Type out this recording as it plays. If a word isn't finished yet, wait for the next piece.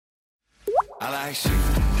I like shooting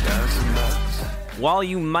dozen bucks. While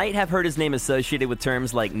you might have heard his name associated with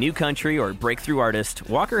terms like new country or breakthrough artist,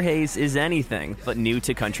 Walker Hayes is anything but new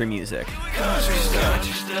to country music. Country stuff.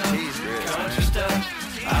 Country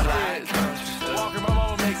stuff. I like country stuff. Walker, my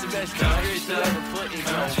mama makes the best country stuff.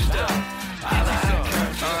 Country stuff. I like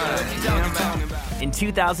country stuff. In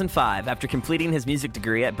 2005, after completing his music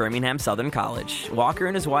degree at Birmingham Southern College, Walker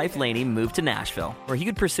and his wife Lainey moved to Nashville, where he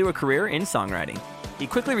could pursue a career in songwriting. He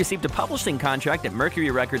quickly received a publishing contract at Mercury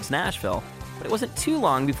Records Nashville, but it wasn't too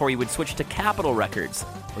long before he would switch to Capitol Records,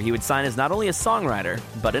 where he would sign as not only a songwriter,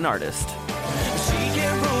 but an artist. She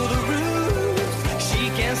can rule the roost. She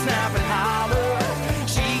can snap and holler.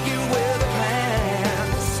 She can wear the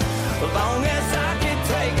pants. As long as I can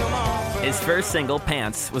take them off. His first single,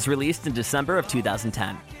 Pants, was released in December of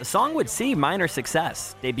 2010. The song would see minor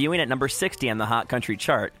success, debuting at number 60 on the Hot Country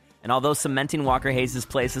chart. And although cementing Walker Hayes'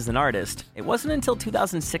 place as an artist, it wasn't until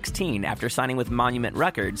 2016, after signing with Monument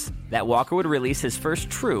Records, that Walker would release his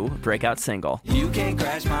first true breakout single. You can't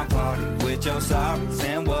crash my party with your sorrows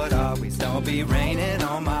and what are we? Don't be raining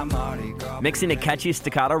on my Mardi Gras. Mixing a catchy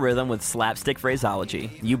staccato rhythm with slapstick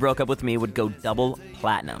phraseology, You Broke Up With Me would go double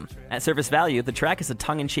platinum. At surface value, the track is a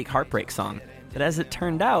tongue-in-cheek heartbreak song. But as it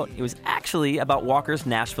turned out, it was actually about Walker's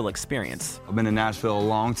Nashville experience. I've been in Nashville a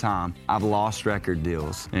long time. I've lost record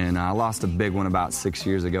deals, and I lost a big one about 6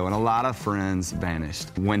 years ago, and a lot of friends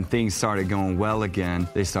vanished. When things started going well again,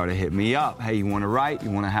 they started hitting me up. Hey, you want to write? You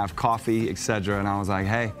want to have coffee, etc.? And I was like,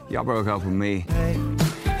 hey, y'all broke up with me. Hey,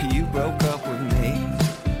 you broke up with me.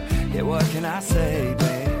 Yeah, what can I say,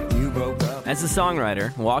 babe? You broke up. As a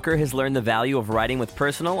songwriter, Walker has learned the value of writing with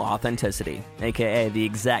personal authenticity, aka the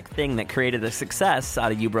exact thing that created a success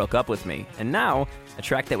out of You Broke Up With Me, and now a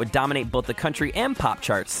track that would dominate both the country and pop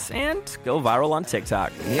charts and go viral on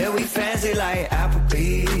TikTok. Yeah, we fancy like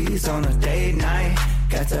Applebee's on a date night.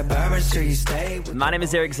 Got that Bourbon Street stay. My name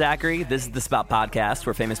is Eric Zachary. This is the Spout Podcast,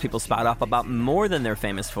 where famous people spout off about more than they're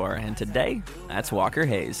famous for, and today, that's Walker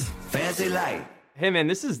Hayes. Fancy like. Hey man,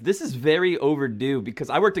 this is very overdue because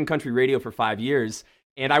I worked in country radio for 5 years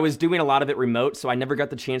and I was doing a lot of it remote, so I never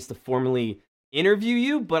got the chance to formally interview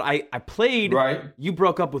you, but I played Right. You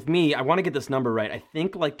Broke Up With Me. I want to get this number right. I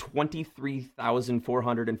think like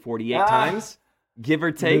 23,448 times, give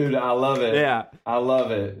or take. Dude, I love it. Yeah. I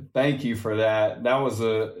love it. Thank you for that. That was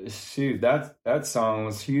that song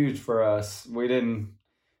was huge for us.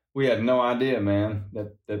 We had no idea, man,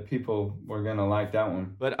 that people were going to like that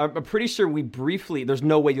one. But I'm pretty sure there's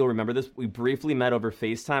no way you'll remember this, we briefly met over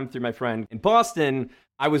FaceTime through my friend in Boston.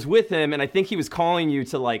 I was with him, and I think he was calling you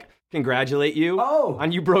to, like, congratulate you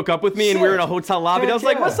on You Broke Up With Me, and we were in a hotel lobby. And I was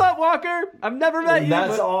like, what's up, Walker? I've never met you.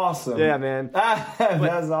 That's awesome. Yeah, man.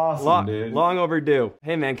 That's awesome, dude. Long overdue.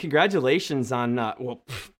 Hey, man, congratulations on,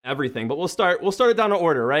 everything. But we'll start it down in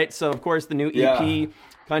order, right? So, of course, the new EP,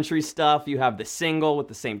 country stuff. You have the single with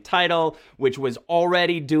the same title, which was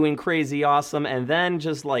already doing crazy awesome. And then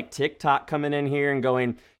just like TikTok coming in here and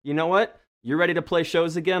going, you know what? You're ready to play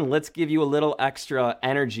shows again? Let's give you a little extra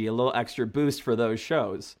energy, a little extra boost for those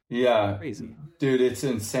shows. Yeah. Crazy. Dude, it's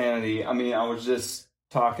insanity. I mean, I was just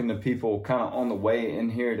talking to people kind of on the way in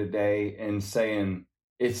here today and saying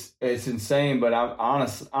it's insane, but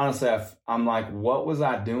honestly, I'm like, what was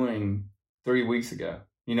I doing 3 weeks ago?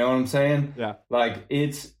 You know what I'm saying? Yeah. Like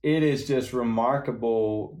it is just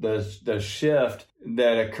remarkable the shift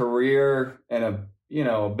that a career and a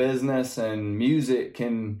business and music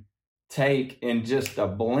can take in just a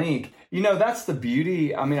blink. You know, that's the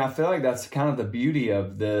beauty. I mean, I feel like that's kind of the beauty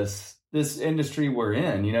of this industry we're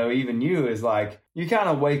in. You know, even you is like, you kind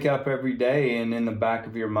of wake up every day and in the back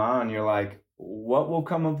of your mind, you're like, what will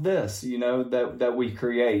come of this, that we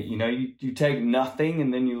create? You take nothing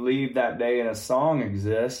and then you leave that day and a song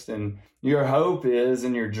exists. And your hope is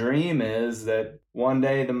and your dream is that one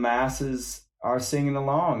day the masses are singing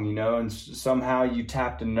along, and somehow you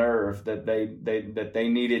tapped a nerve that they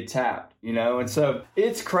needed tapped, and so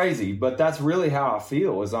it's crazy, but that's really how I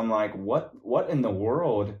feel is I'm like, what in the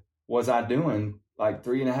world was I doing like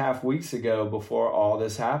 3.5 weeks ago before all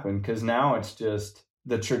this happened? Because now it's just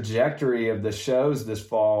the trajectory of the shows this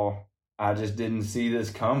fall. I just didn't see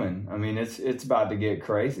this coming. I mean, it's about to get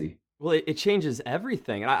crazy. Well, it changes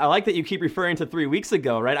everything. And I like that you keep referring to 3 weeks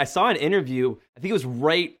ago, right? I saw an interview, I think it was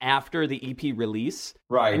right after the EP release.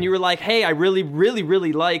 Right. And you were like, hey, I really, really,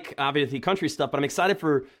 really like, obviously, country stuff, but I'm excited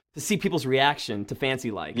to see people's reaction to Fancy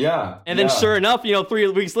Like. Yeah. And then sure enough, 3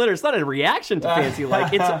 weeks later, it's not a reaction to Fancy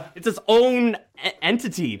Like. It's its own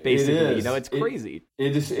entity, basically. It is. It's crazy.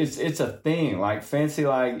 It's a thing. Like Fancy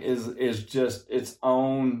Like is just its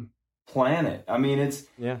own planet. I mean,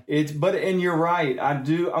 and you're right.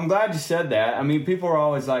 I'm glad you said that. I mean, people are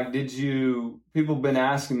always like, people have been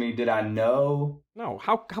asking me, did I know? No,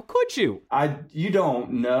 how could you? You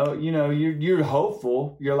don't know, you're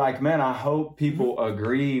hopeful. You're like, man, I hope people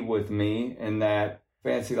agree with me and that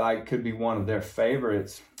Fancy Like could be one of their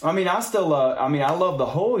favorites. I mean, I love the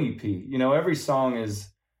whole EP. Every song is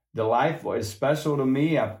delightful. It's special to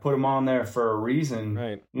me. I put them on there for a reason.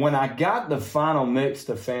 Right. When I got the final mix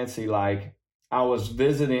to Fancy Like, I was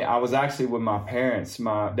actually with my parents.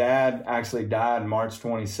 My dad actually died March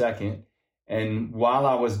 22nd. And while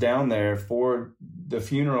I was down there for the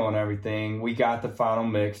funeral and everything, we got the final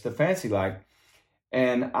mix to Fancy Like.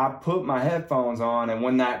 And I put my headphones on, and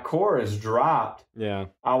when that chorus dropped,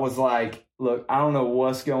 I was like, look, I don't know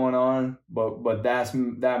what's going on, but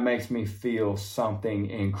that makes me feel something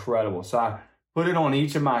incredible. So I put it on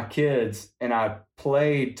each of my kids, and I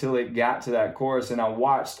played till it got to that chorus, and I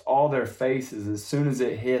watched all their faces as soon as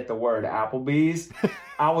it hit the word Applebee's.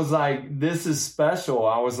 I was like, this is special.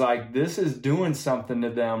 I was like, this is doing something to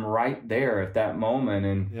them right there at that moment.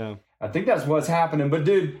 And I think that's what's happening. But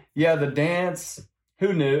dude, the dance,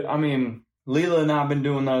 who knew? I mean, Leela and I have been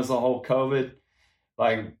doing those the whole COVID.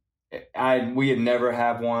 Like, we had never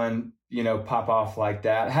had one, pop off like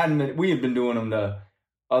that. We had been doing them to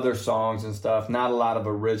other songs and stuff, not a lot of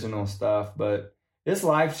original stuff, but it's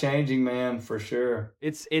life-changing, man, for sure.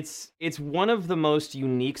 It's one of the most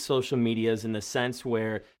unique social medias in the sense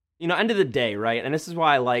where, end of the day, right? And this is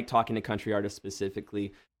why I like talking to country artists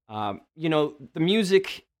specifically. The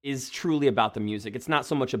music is truly about the music. It's not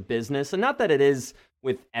so much a business, and not that it is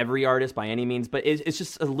with every artist by any means, but it's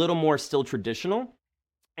just a little more still traditional.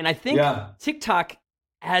 And I think TikTok,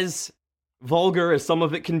 as vulgar as some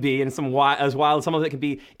of it can be, and as wild as some of it can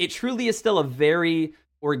be, it truly is still a very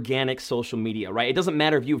organic social media, right? It doesn't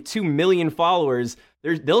matter if you have 2 million followers,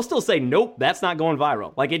 they'll still say, nope, that's not going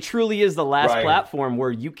viral. Like, it truly is the last platform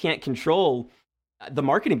where you can't control the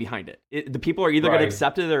marketing behind it. The people are either going to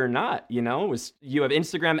accept it or not. You have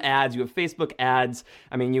Instagram ads, you have Facebook ads.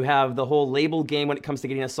 I mean, you have the whole label game when it comes to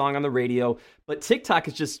getting a song on the radio. But TikTok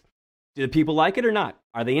is just, do the people like it or not?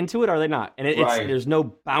 Are they into it? Or are they not? And there's no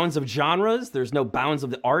bounds of genres. There's no bounds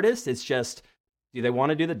of the artist. It's just, do they want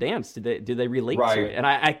to do the dance? Do they relate to it? And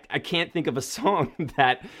I can't think of a song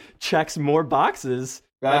that checks more boxes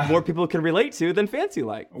that more people can relate to than Fancy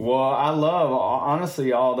Like. Well, I love,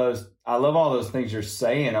 honestly, all those things you're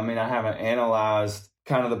saying. I mean, I haven't analyzed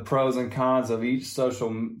kind of the pros and cons of each social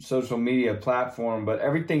media platform, but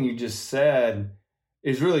everything you just said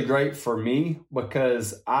is really great for me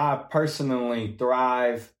because I personally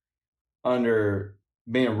thrive under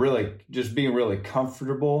being really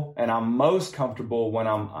comfortable, and I'm most comfortable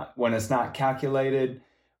when it's not calculated,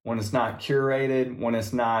 when it's not curated, when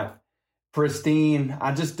it's not pristine.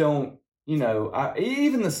 I just don't,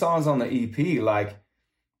 even the songs on the EP, like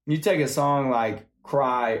you take a song like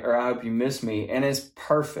Cry or I Hope You Miss Me and it's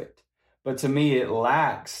perfect, but to me it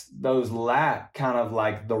lacks kind of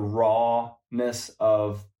like the rawness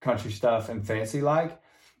of country stuff and Fancy Like.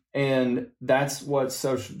 And that's what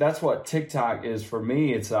TikTok is for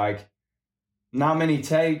me. It's like not many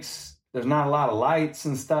takes. There's not a lot of lights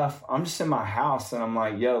and stuff. I'm just in my house and I'm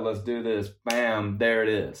like, yo, let's do this. Bam, there it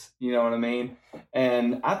is. You know what I mean?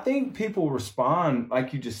 And I think people respond,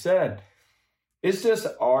 like you just said, it's just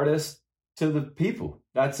artists to the people.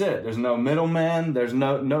 That's it. There's no middleman. There's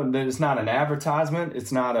no, it's not an advertisement.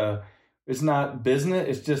 It's not business.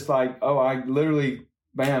 It's just like, oh, I literally,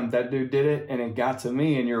 bam, that dude did it and it got to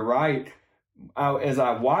me. And you're right. As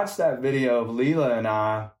I watched that video of Leela and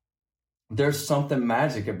I, there's something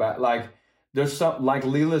magic about, like,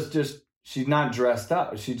 Leela's she's not dressed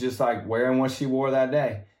up. She's just like wearing what she wore that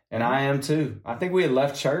day. And I am too. I think we had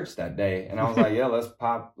left church that day and I was like, yeah,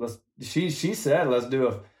 she said, let's do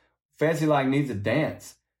a Fancy Like needs a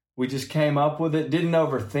dance. We just came up with it, didn't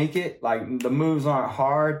overthink it. Like the moves aren't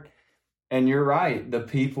hard. And you're right. The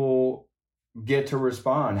people get to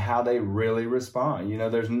respond how they really respond.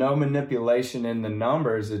 There's no manipulation in the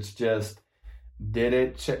numbers. It's just, did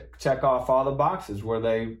it check off all the boxes where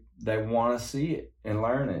they want to see it and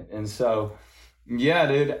learn it. And so, yeah,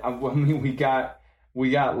 dude, I mean, we got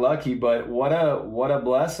lucky, but what a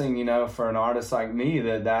blessing, for an artist like me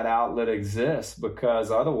that outlet exists, because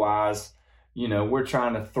otherwise, we're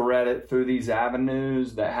trying to thread it through these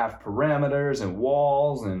avenues that have parameters and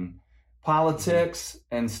walls and politics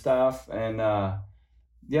and stuff. And,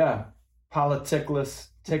 politicless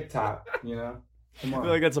TikTok, Come on. I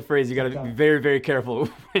feel like that's a phrase you got to be very, very careful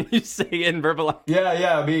when you say it and verbalize.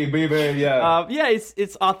 Yeah, be very, yeah. Yeah,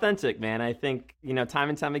 it's authentic, man. I think, time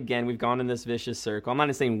and time again, we've gone in this vicious circle. I'm not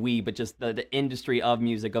just saying we, but just the industry of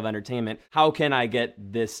music, of entertainment. How can I get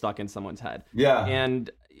this stuck in someone's head? Yeah. And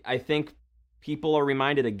I think people are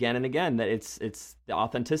reminded again and again that it's the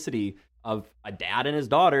authenticity of a dad and his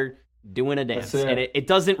daughter doing a dance. And it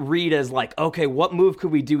doesn't read as like, okay, what move could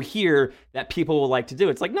we do here that people will like to do?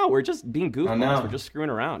 It's like, no, we're just being goofballs. We're just screwing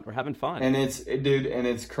around. We're having fun. And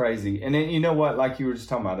it's crazy. And then, you know what, like you were just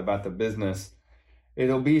talking about the business,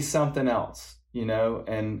 it'll be something else,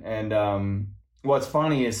 and what's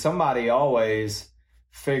funny is somebody always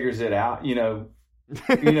figures it out,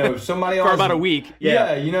 somebody for always, about a week.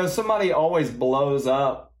 Yeah. Somebody always blows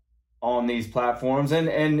up on these platforms, and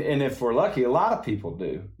if we're lucky, a lot of people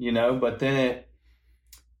do, but then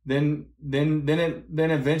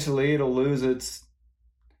eventually it'll lose its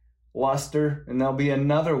luster, and there'll be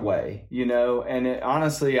another way, and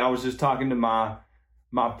honestly, I was just talking to my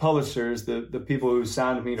publishers, the people who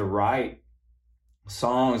signed me to write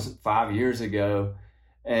songs 5 years ago,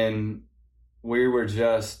 and we're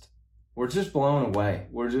just blown away.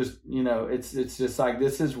 We're just, it's just like,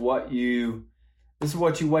 this is what you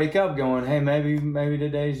wake up going, hey, maybe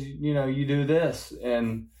today's, you do this,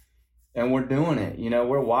 and we're doing it.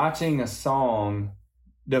 We're watching a song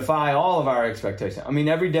defy all of our expectations. I mean,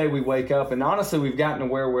 every day we wake up, and honestly, we've gotten to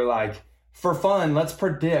where we're like, for fun, let's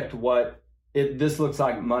predict what this looks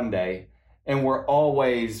like Monday, and we're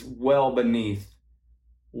always well beneath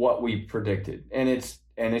what we predicted. And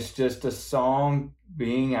it's just a song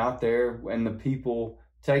being out there and the people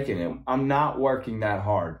taking it. I'm not working that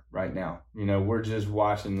hard right now. We're just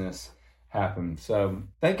watching this happen. So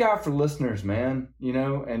thank God for listeners, man,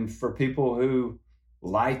 and for people who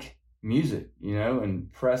like music, and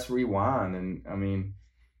press rewind. And I mean,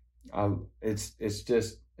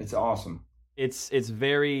 it's awesome. It's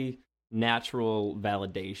very natural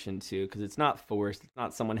validation too, because it's not forced. It's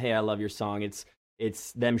not someone, hey, I love your song. It's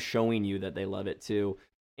them showing you that they love it too.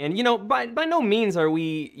 And, by no means are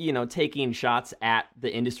we, taking shots at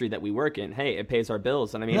the industry that we work in. Hey, it pays our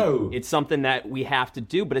bills. And I mean, It's something that we have to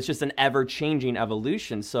do, but it's just an ever-changing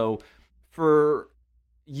evolution. So for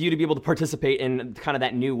you to be able to participate in kind of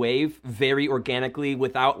that new wave very organically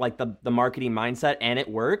without like the marketing mindset, and it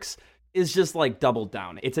works, is just like double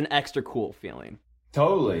down. It's an extra cool feeling.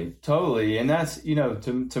 Totally. And that's,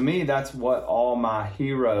 to me, that's what all my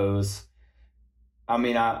heroes, I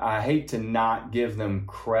mean, I hate to not give them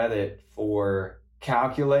credit for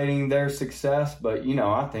calculating their success, but,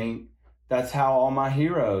 I think that's how all my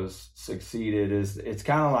heroes succeeded. It's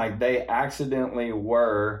kind of like they accidentally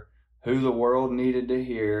were who the world needed to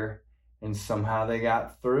hear, and somehow they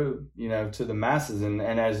got through, to the masses. And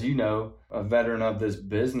as you know, a veteran of this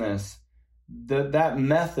business, that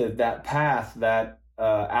method, that path, that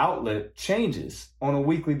outlet changes on a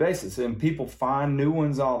weekly basis, and people find new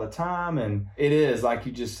ones all the time. And it is, like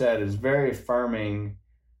you just said, it's very affirming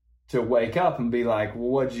to wake up and be like, well,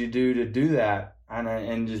 what'd you do to do that?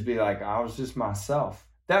 And just be like, I was just myself.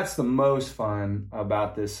 That's the most fun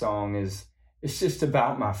about this song, is it's just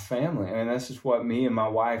about my family. I mean, that's just what me and my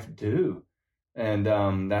wife do. And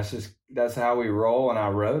that's how we roll. And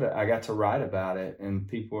I got to write about it, and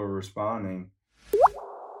people are responding.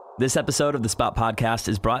 This episode of the Spout Podcast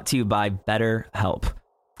is brought to you by BetterHelp.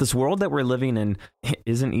 This world that we're living in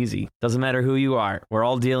isn't easy. Doesn't matter who you are. We're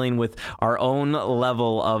all dealing with our own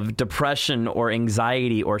level of depression or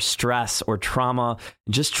anxiety or stress or trauma,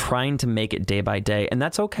 just trying to make it day by day. And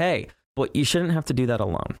that's okay. But you shouldn't have to do that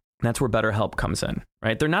alone. That's where BetterHelp comes in,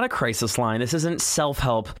 right? They're not a crisis line. This isn't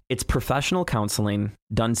self-help. It's professional counseling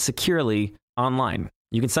done securely online.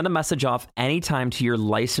 You can send a message off anytime to your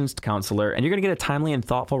licensed counselor, and you're going to get a timely and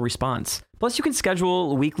thoughtful response. Plus, you can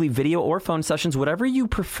schedule weekly video or phone sessions, whatever you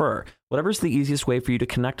prefer. Whatever's the easiest way for you to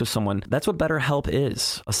connect with someone. That's what BetterHelp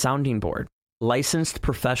is, a sounding board. Licensed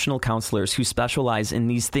professional counselors who specialize in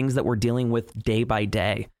these things that we're dealing with day by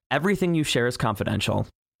day. Everything you share is confidential.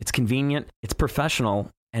 It's convenient, it's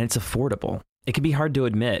professional, and it's affordable. It can be hard to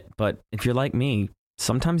admit, but if you're like me,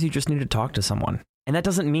 sometimes you just need to talk to someone. And that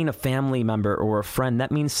doesn't mean a family member or a friend.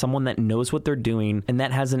 That means someone that knows what they're doing and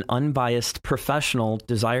that has an unbiased professional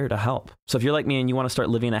desire to help. So if you're like me and you want to start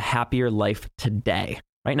living a happier life today,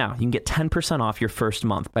 right now, you can get 10% off your first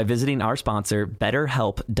month by visiting our sponsor,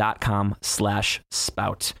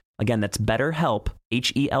 BetterHelp.com/spout. Again, that's BetterHelp,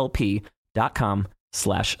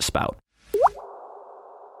 HELP.com/spout.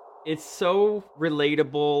 It's so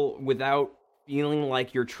relatable without feeling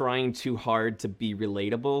like you're trying too hard to be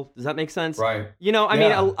relatable. Does that make sense? Right. I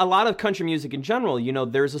mean, a lot of country music in general,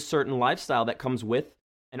 there's a certain lifestyle that comes with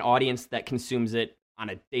an audience that consumes it on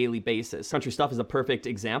a daily basis. Country stuff is a perfect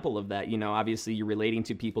example of that. Obviously you're relating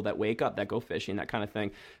to people that wake up, that go fishing, that kind of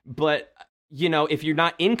thing. But if you're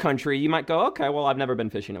not in country, you might go, okay, well, I've never been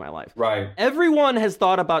fishing in my life. Right. Everyone has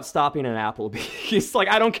thought about stopping at Applebee's. Like,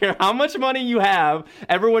 I don't care how much money you have.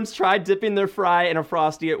 Everyone's tried dipping their fry in a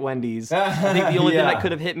Frosty at Wendy's. I think the only thing that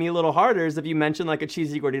could have hit me a little harder is if you mentioned like a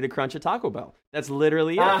cheesy gordita crunch at Taco Bell. That's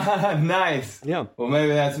literally it. Nice. Yeah. Well,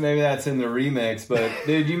 maybe that's in the remix, but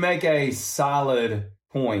dude, you make a solid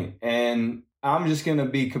point, and I'm just going to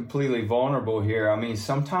be completely vulnerable here. I mean,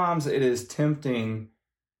 sometimes it is tempting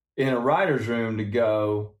in a writer's room to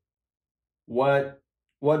go, what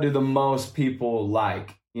do the most people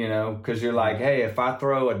like? Because you're like, hey, if I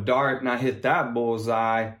throw a dart and I hit that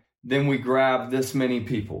bullseye, then we grab this many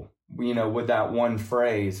people, with that one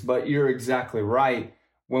phrase. But you're exactly right.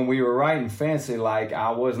 When we were writing Fancy Like,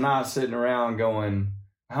 I was not sitting around going,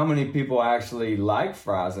 how many people actually like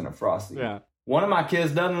fries in a Frosty? Yeah. One of my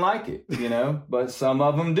kids doesn't like it, but some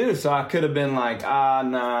of them do. So I could have been like,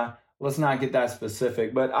 nah, let's not get that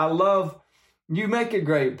specific. But you make a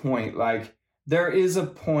great point. Like, there is a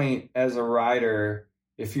point as a writer,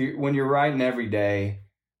 when you're writing every day,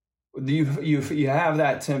 you have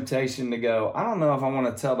that temptation to go, I don't know if I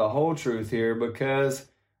want to tell the whole truth here, because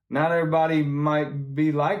not everybody might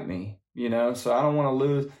be like me, so I don't want to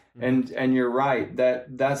lose. And you're right,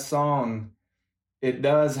 that song, it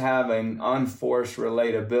does have an unforced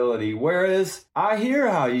relatability. Whereas I hear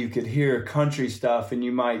how you could hear country stuff and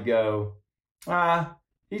you might go,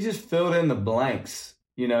 he just filled in the blanks,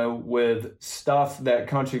 with stuff that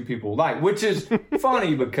country people like, which is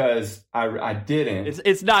funny because I didn't.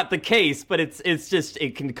 It's not the case, but it's just,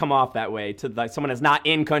 it can come off that way to like someone that's not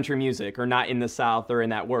in country music or not in the South or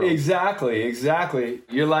in that world. Exactly.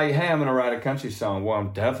 You're like, hey, I'm going to write a country song. Well,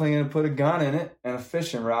 I'm definitely going to put a gun in it and a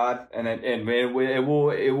fishing rod, and it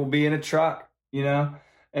will be in a truck,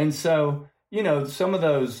 And so, some of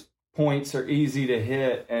those points are easy to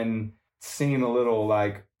hit and seem a little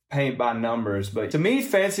like paint by numbers. But to me,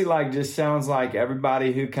 Fancy Like just sounds like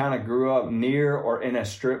everybody who kind of grew up near or in a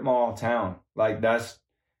strip mall town. Like that's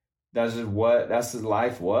just what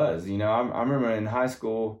life was. I remember in high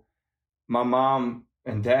school, my mom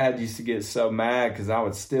and dad used to get so mad because I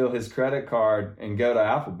would steal his credit card and go to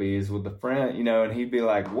Applebee's with a friend, and he'd be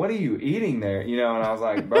like, what are you eating there? And I was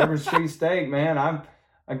like, Bourbon Street steak, man.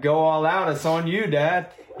 I go all out. It's on you,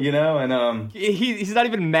 Dad. And he's not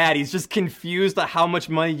even mad. He's just confused at how much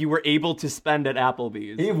money you were able to spend at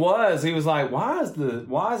Applebee's. He was like, why is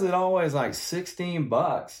it always like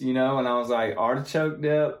 $16? And I was like, artichoke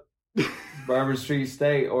dip, Bourbon Street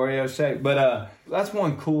steak, Oreo shake. But that's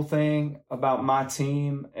one cool thing about my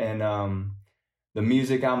team and the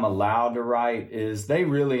music I'm allowed to write is they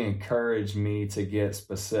really encourage me to get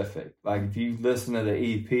specific. Like if you listen to the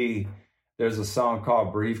EP, there's a song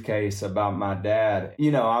called Briefcase about my dad. I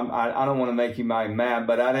don't want to make you mad,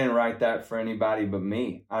 but I didn't write that for anybody but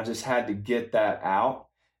me. I just had to get that out.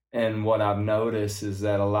 And what I've noticed is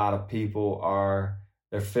that a lot of people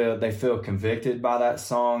they feel convicted by that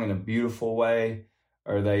song in a beautiful way,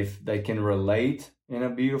 or they can relate in a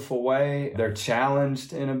beautiful way. They're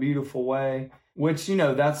challenged in a beautiful way, which,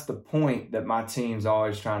 that's the point that my team's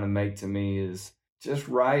always trying to make to me is just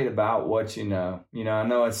write about what you know. I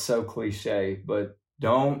know it's so cliche, but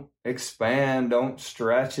don't expand, don't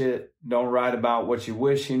stretch it. Don't write about what you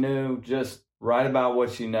wish you knew. Just write about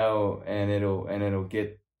what you know, and it'll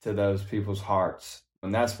get to those people's hearts.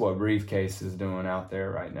 And that's what Briefcase is doing out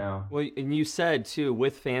there right now. Well, and you said too,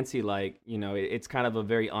 with Fancy Like, it's kind of a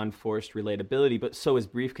very unforced relatability, but so is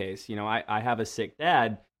Briefcase. I have a sick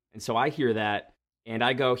dad, and so I hear that, and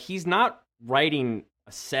I go, he's not writing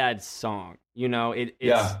a sad song.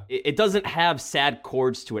 It doesn't have sad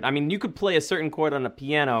chords to it. I mean, you could play a certain chord on a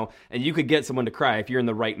piano and you could get someone to cry if you're in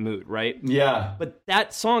the right mood, right? Yeah. But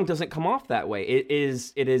that song doesn't come off that way. It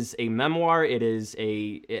is a memoir.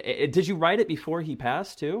 Did you write it before he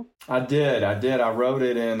passed too? I did. I wrote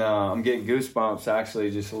it, and I'm getting goosebumps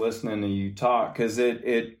actually just listening to you talk, because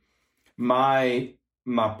my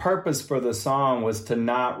purpose for the song was to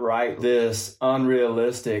not write this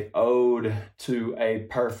unrealistic ode to a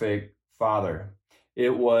perfect father.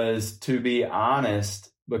 It was to be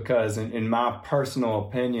honest, because in my personal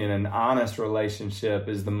opinion, an honest relationship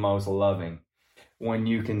is the most loving. When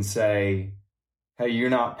you can say, hey,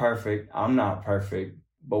 you're not perfect, I'm not perfect,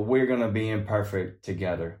 but we're going to be imperfect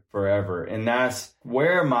together forever. And that's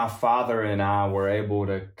where my father and I were able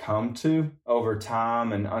to come to over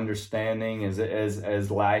time and understanding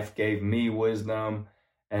as life gave me wisdom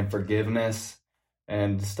and forgiveness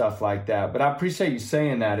and stuff like that. But I appreciate you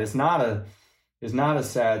saying that. It's not is not a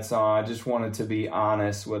sad song. I just wanted to be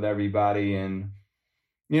honest with everybody. And,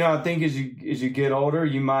 you know, I think as you get older,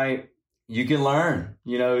 you can learn.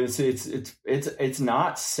 You know, it's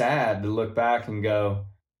not sad to look back and go,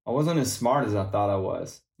 I wasn't as smart as I thought I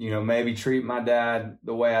was. You know, maybe treat my dad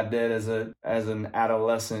the way I did as an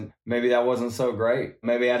adolescent. Maybe that wasn't so great.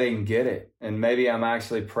 Maybe I didn't get it. And maybe I'm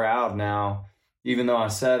actually proud now, even though I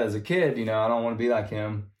said as a kid, you know, I don't want to be like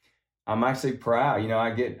him. I'm actually proud. You know, I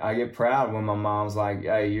get proud when my mom's like,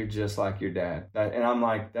 hey, you're just like your dad. And I'm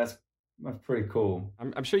like, that's pretty cool.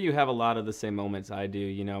 I'm sure you have a lot of the same moments I do.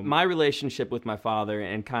 You know, my relationship with my father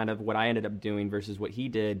and kind of what I ended up doing versus what he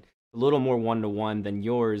did, a little more one-to-one than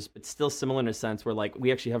yours, but still similar in a sense where, like, we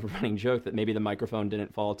actually have a running joke that maybe the microphone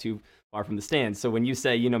didn't fall too far from the stand. So when you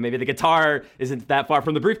say, you know, maybe the guitar isn't that far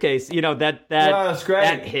from the briefcase, you know, that's great.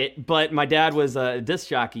 That hit. But my dad was a disc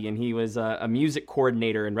jockey, and he was a music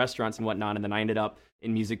coordinator in restaurants and whatnot, and then I ended up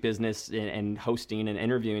in music business and hosting and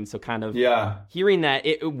interviewing. So kind of hearing that,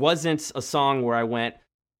 it wasn't a song where I went,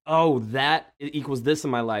 oh, that equals this in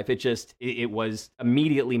my life. It was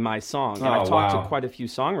immediately my song. And I talked to quite a few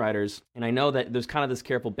songwriters, and I know that there's kind of this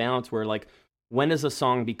careful balance where, like, when does a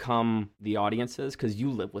song become the audience's? Because you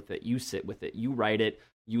live with it, you sit with it, you write it,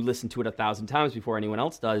 you listen to it 1,000 times before anyone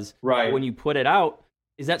else does. Right. But when you put it out,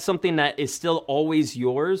 is that something that is still always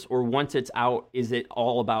yours, or once it's out, is it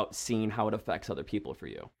all about seeing how it affects other people for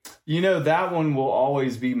you? You know, that one will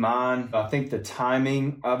always be mine. I think the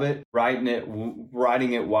timing of it, writing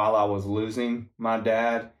it while I was losing my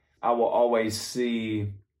dad, I will always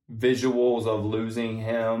see visuals of losing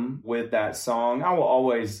him with that song. I will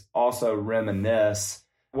always also reminisce.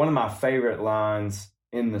 One of my favorite lines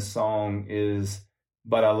in the song is,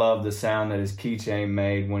 but I love the sound that his keychain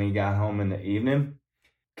made when he got home in the evening.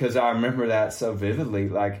 Because I remember that so vividly.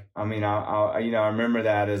 Like, I mean, I remember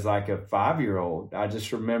that as like a 5-year-old. I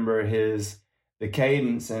just remember the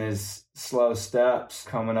cadence and his slow steps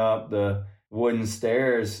coming up the wooden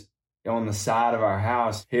stairs on the side of our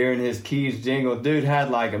house, hearing his keys jingle. Dude had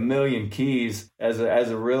like 1 million keys as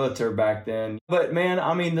a realtor back then. But man,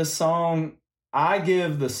 I mean, the song, I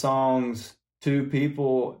give the songs to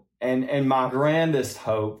people, and my grandest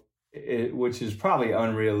hope, which is probably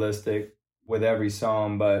unrealistic with every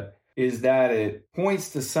song, but is that it points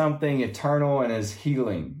to something eternal and is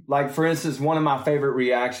healing. Like, for instance, one of my favorite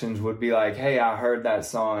reactions would be like, hey, I heard that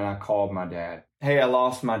song and I called my dad. Hey, I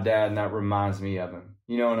lost my dad and that reminds me of him.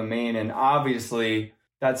 You know what I mean? And obviously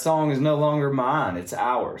that song is no longer mine. It's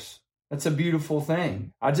ours. That's a beautiful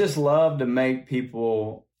thing. I just love to make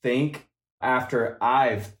people think after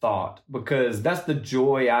I've thought, because that's the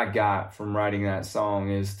joy I got from writing that song,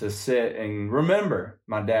 is to sit and remember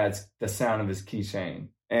the sound of his keychain,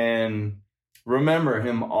 and remember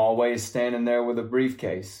him always standing there with a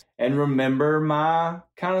briefcase, and remember my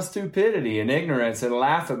kind of stupidity and ignorance, and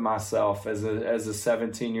laugh at myself as a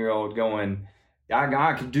 17-year-old going,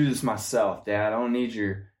 I could do this myself, Dad. I don't need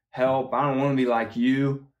your help. I don't want to be like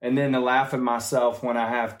you. And then to laugh at myself when I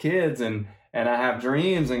have kids and I have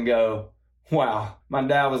dreams and go, wow, my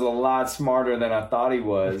dad was a lot smarter than I thought he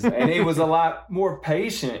was. And he was a lot more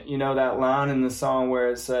patient. You know, that line in the song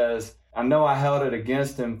where it says, I know I held it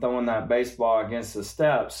against him throwing that baseball against the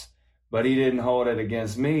steps, but he didn't hold it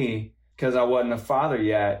against me because I wasn't a father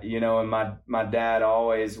yet. You know, and my dad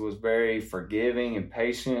always was very forgiving and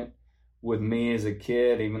patient with me as a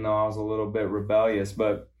kid, even though I was a little bit rebellious.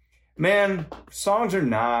 But man, songs are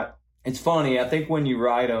not, it's funny. I think when you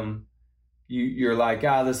write them, you're like,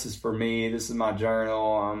 this is for me. This is my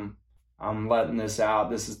journal. I'm letting this out.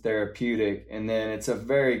 This is therapeutic. And then it's a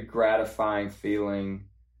very gratifying feeling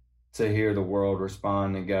to hear the world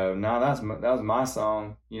respond and go, no, that was my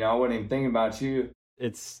song. You know, I wasn't even thinking about you.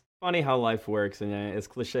 It's funny how life works. And as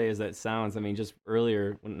cliche as that sounds, I mean, just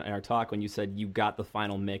earlier in our talk, when you said you got the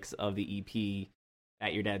final mix of the EP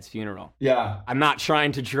at your dad's funeral. Yeah. I'm not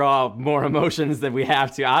trying to draw more emotions than we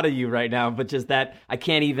have to out of you right now, but just that I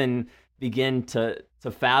can't even begin to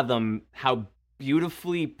fathom how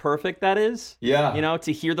beautifully perfect that is. Yeah. You know,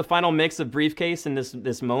 to hear the final mix of Briefcase in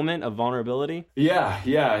this moment of vulnerability. Yeah.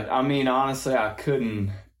 I mean, honestly, I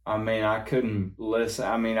couldn't listen.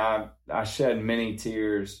 I mean, I shed many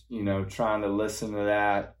tears, you know, trying to listen to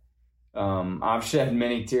that. I've shed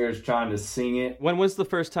many tears trying to sing it. When was the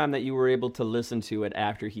first time that you were able to listen to it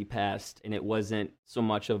after he passed, and it wasn't so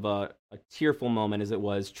much of a tearful moment as it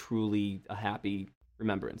was truly a happy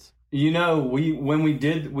remembrance? You know, when we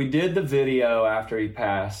did the video after he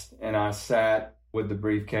passed, and I sat with the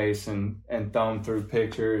briefcase and thumbed through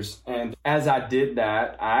pictures. And as I did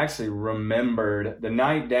that, I actually remembered the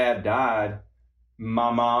night Dad died.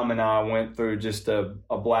 my mom and I went through just a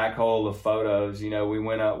black hole of photos. You know, we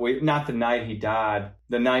went up, not the night he died,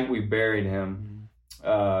 the night we buried him,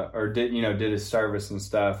 or did his service and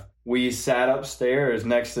stuff. We sat upstairs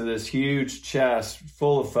next to this huge chest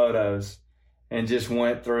full of photos and just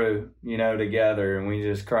went through, together. And we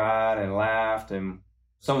just cried and laughed. And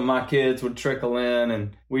some of my kids would trickle in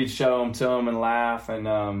and we'd show them to them and laugh,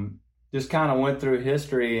 and just kind of went through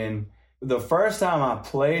history. And the first time I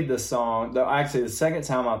played the song, actually the second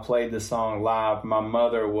time I played the song live, my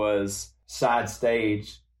mother was side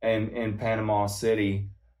stage in Panama City,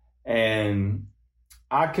 and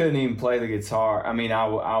I couldn't even play the guitar. I mean, I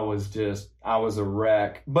was a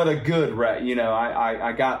wreck, but a good wreck.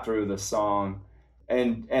 I got through the song,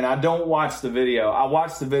 and I don't watch the video. I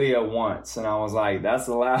watched the video once, and I was like, that's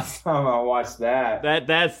the last time I watched that.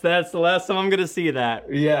 That's the last time I'm gonna see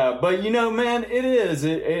that. Yeah, but man, it is.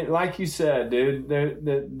 It like you said, dude.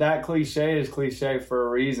 That cliche is cliche for a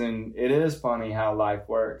reason. It is funny how life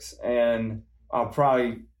works, and I'm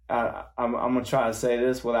gonna try to say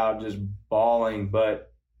this without just bawling,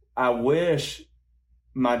 but I wish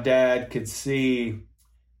my dad could see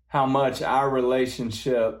how much our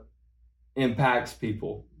relationship impacts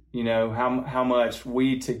people, how much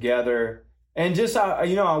we together, and just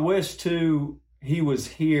I wish too he was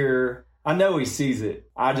here. I know he sees it.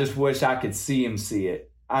 I just wish I could see him see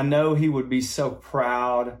it. I know he would be so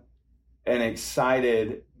proud and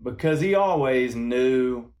excited, because he always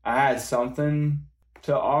knew I had something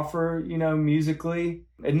to offer, musically.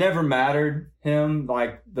 It never mattered him,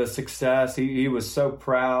 like the success. He was so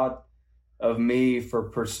proud of me for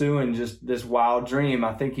pursuing just this wild dream.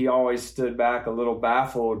 I think he always stood back a little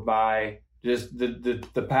baffled by just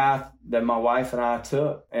the path that my wife and I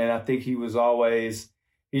took. And I think he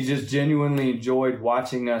just genuinely enjoyed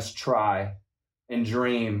watching us try and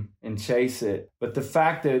dream and chase it. But the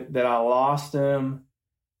fact that I lost him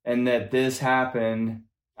and that this happened,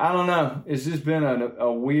 I don't know. It's just been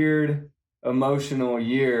a weird, emotional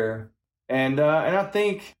year. And I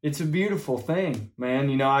think it's a beautiful thing, man.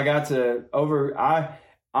 I got to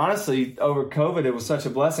honestly, over COVID, it was such a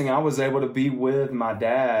blessing. I was able to be with my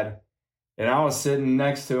dad, and I was sitting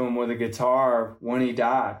next to him with a guitar when he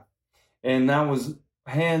died. And that was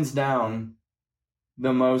hands down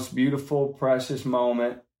the most beautiful, precious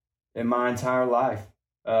moment in my entire life.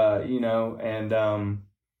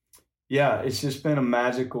 Yeah, it's just been a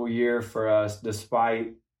magical year for us,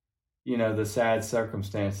 despite the sad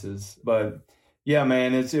circumstances. But yeah,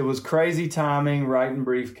 man, it was crazy timing, writing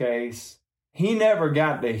Briefcase. He never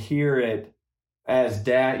got to hear it as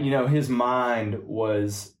dad. His mind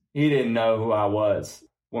was, he didn't know who I was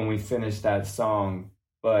when we finished that song,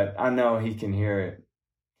 but I know he can hear it.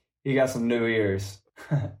 He got some new ears.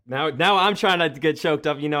 Now I'm trying not to get choked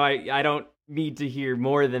up. I don't need to hear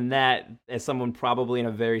more than that as someone probably in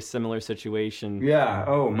a very similar situation. Yeah.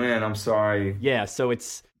 Oh man, I'm sorry. Yeah. So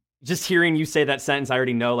it's just hearing you say that sentence, I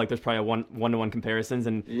already know, like, there's probably a one-to-one comparisons.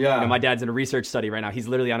 And my dad's in a research study right now. He's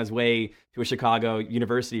literally on his way to a Chicago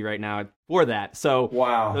university right now for that. So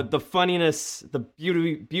wow, the funniness, the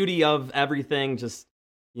beauty of everything, just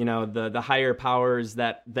the higher powers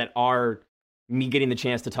that are me getting the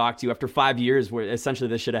chance to talk to you after 5 years, where essentially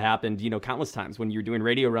this should have happened, countless times when you were doing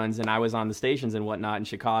radio runs and I was on the stations and whatnot in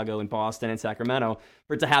Chicago and Boston and Sacramento.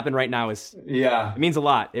 For it to happen right now it means a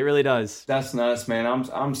lot. It really does. That's nuts, man.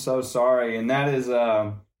 I'm so sorry. And that is,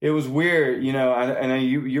 it was weird,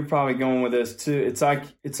 and you're probably going with this too. It's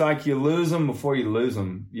like you lose them before you lose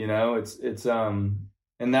them,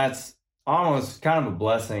 and that's almost kind of a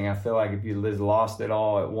blessing. I feel like if you lost it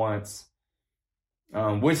all at once.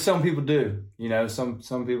 Which some people do,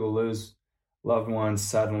 some people lose loved ones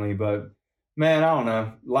suddenly, but man, I don't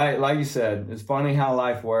know. Like you said, it's funny how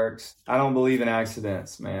life works. I don't believe in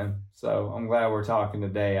accidents, man. So I'm glad we're talking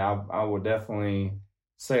today. I will definitely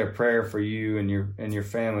say a prayer for you and your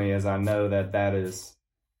family, as I know that is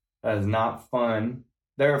not fun.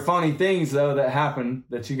 There are funny things, though, that happen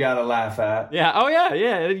that you got to laugh at. Yeah. Oh, yeah.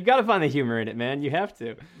 Yeah. You got to find the humor in it, man. You have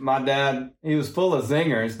to. My dad, he was full of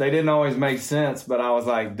zingers. They didn't always make sense, but I was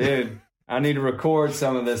like, dude, I need to record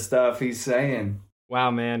some of this stuff he's saying.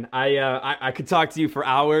 Wow, man. I could talk to you for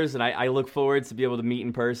hours, and I look forward to be able to meet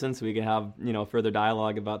in person so we can have, further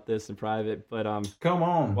dialogue about this in private. But come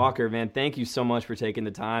on. Walker, man, thank you so much for taking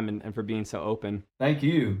the time and for being so open. Thank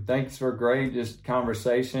you. Thanks for great just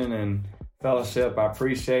conversation and fellowship. I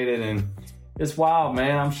appreciate it. And it's wild,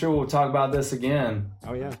 man. I'm sure we'll talk about this again.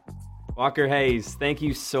 Oh, yeah. Walker Hayes, thank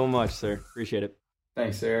you so much, sir. Appreciate it.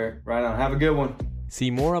 Thanks, Eric. Right on. Have a good one. See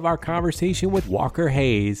more of our conversation with Walker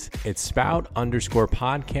Hayes at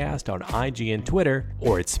Spout_podcast on IG and Twitter,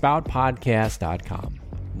 or at spoutpodcast.com.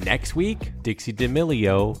 Next week, Dixie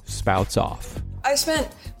D'Amelio spouts off. I spent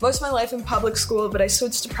most of my life in public school, but I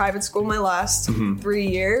switched to private school my last 3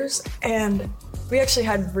 years, and we actually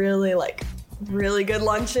had really good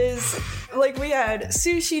lunches. Like, we had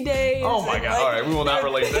sushi days. Oh my God. All right, we will not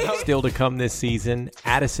relate that. Still to come this season,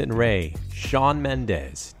 Addison Rae, Shawn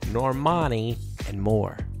Mendes, Normani, and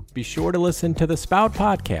more. Be sure to listen to the Spout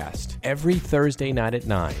Podcast every Thursday night at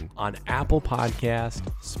 9 on Apple Podcast,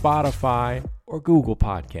 Spotify, or Google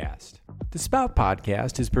Podcast. The Spout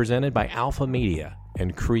Podcast is presented by Alpha Media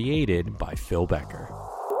and created by Phil Becker.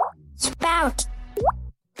 Spout.